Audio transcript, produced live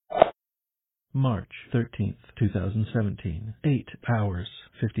March 13th, 2017. 8 hours,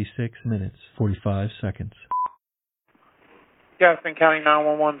 56 minutes, 45 seconds. Gaston County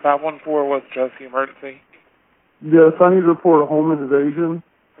 911 514, what's just the emergency? Yes, I need to report a home invasion.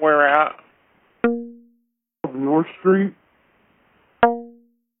 Where at? North Street.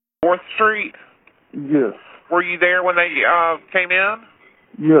 North Street? Yes. Were you there when they came in?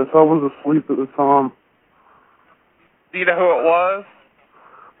 Yes, I was asleep at the time. Do you know who it was?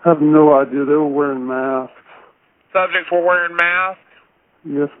 I have no idea. They were wearing masks. Subjects were wearing masks?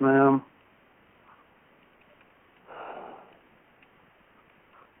 Yes, ma'am.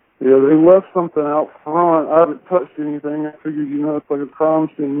 Yeah, they left something out front. I haven't touched anything. I figured, it's like a crime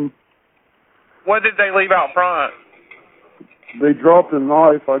scene. What did they leave out front? They dropped a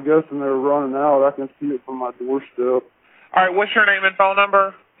knife, I guess, and they were running out. I can see it from my doorstep. All right, what's your name and phone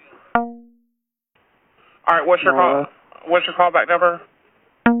number? All right, what's your callback number?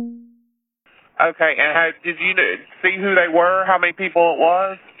 Okay, and did you see who they were? How many people it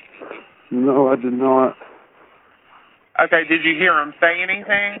was? No, I did not. Okay, did you hear them say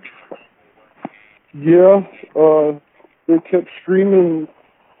anything? Yeah, they kept screaming,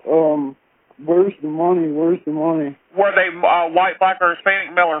 where's the money, where's the money? Were they white, black, or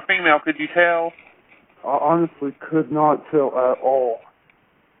Hispanic, male or female, could you tell? I honestly could not tell at all.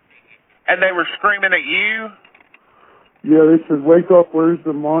 And they were screaming at you? Yeah, they said, wake up, where's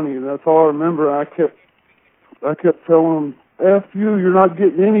the money? That's all I remember. I kept telling them, F you, you're not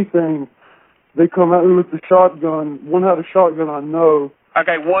getting anything. They come at me with the shotgun. One had a shotgun, I know.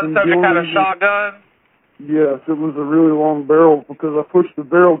 Okay, one subject had a shotgun? Yes, it was a really long barrel because I pushed the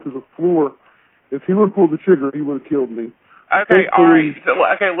barrel to the floor. If he would have pulled the trigger, he would have killed me. Okay, all right. So,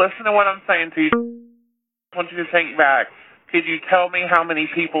 okay, listen to what I'm saying to you. I want you to think back. Could you tell me how many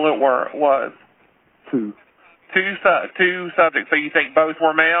people it was? Two. Two subjects. So you think both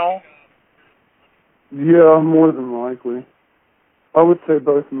were male? Yeah, more than likely. I would say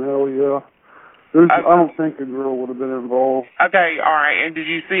both male, yeah. I don't think a girl would have been involved. Okay, all right. And did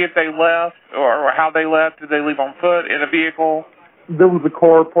you see if they left or how they left? Did they leave on foot, in a vehicle? There was a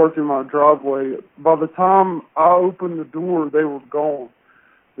car parked in my driveway. By the time I opened the door, they were gone.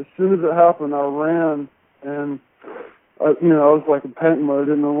 As soon as it happened, I ran, and I was like in panic mode. I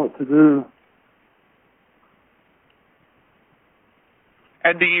didn't know what to do.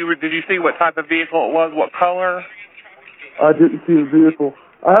 And did you see what type of vehicle it was? What color? I didn't see the vehicle.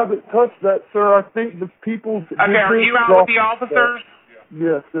 I haven't touched that, sir. I think the people... Okay, are you out with the officers?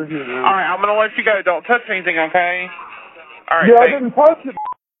 Yes, they're here now. All right, I'm going to let you go. Don't touch anything, okay? All right. Yeah, I didn't touch it.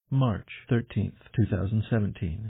 March 13th, 2017.